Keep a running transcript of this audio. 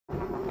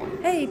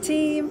Hey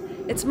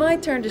team, it's my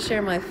turn to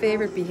share my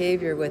favorite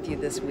behavior with you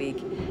this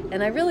week.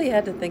 And I really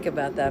had to think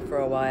about that for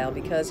a while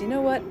because you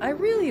know what? I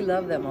really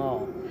love them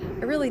all.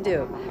 I really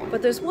do.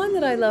 But there's one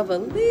that I love a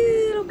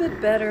little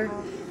bit better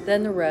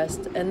than the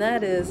rest, and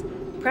that is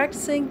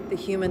practicing the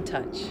human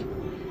touch.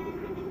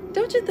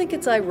 Don't you think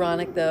it's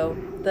ironic, though,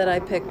 that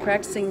I pick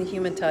practicing the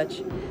human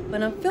touch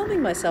when I'm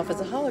filming myself as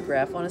a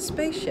holograph on a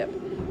spaceship?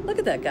 Look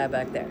at that guy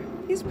back there.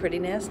 He's pretty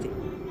nasty.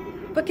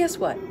 But guess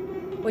what?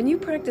 When you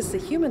practice the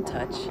human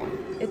touch,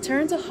 it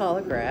turns a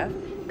holograph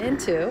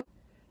into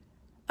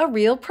a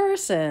real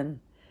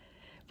person.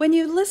 When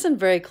you listen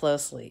very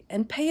closely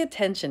and pay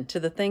attention to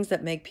the things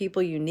that make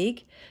people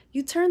unique,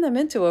 you turn them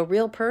into a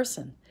real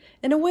person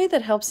in a way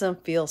that helps them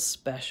feel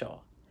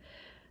special.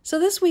 So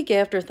this week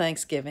after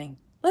Thanksgiving,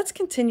 let's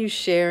continue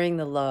sharing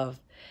the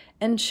love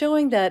and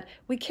showing that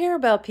we care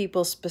about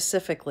people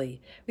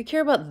specifically. We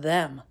care about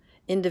them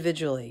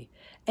individually.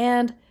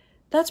 And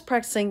that's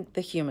practicing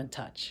the human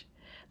touch.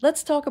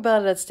 Let's talk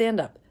about it at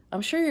stand-up. I'm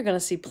sure you're going to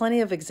see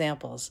plenty of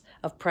examples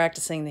of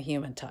practicing the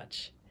human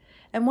touch.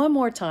 And one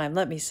more time,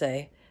 let me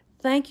say,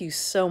 thank you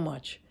so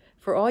much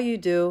for all you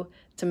do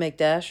to make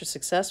Dasher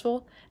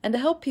successful and to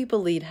help people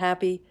lead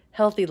happy,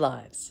 healthy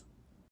lives.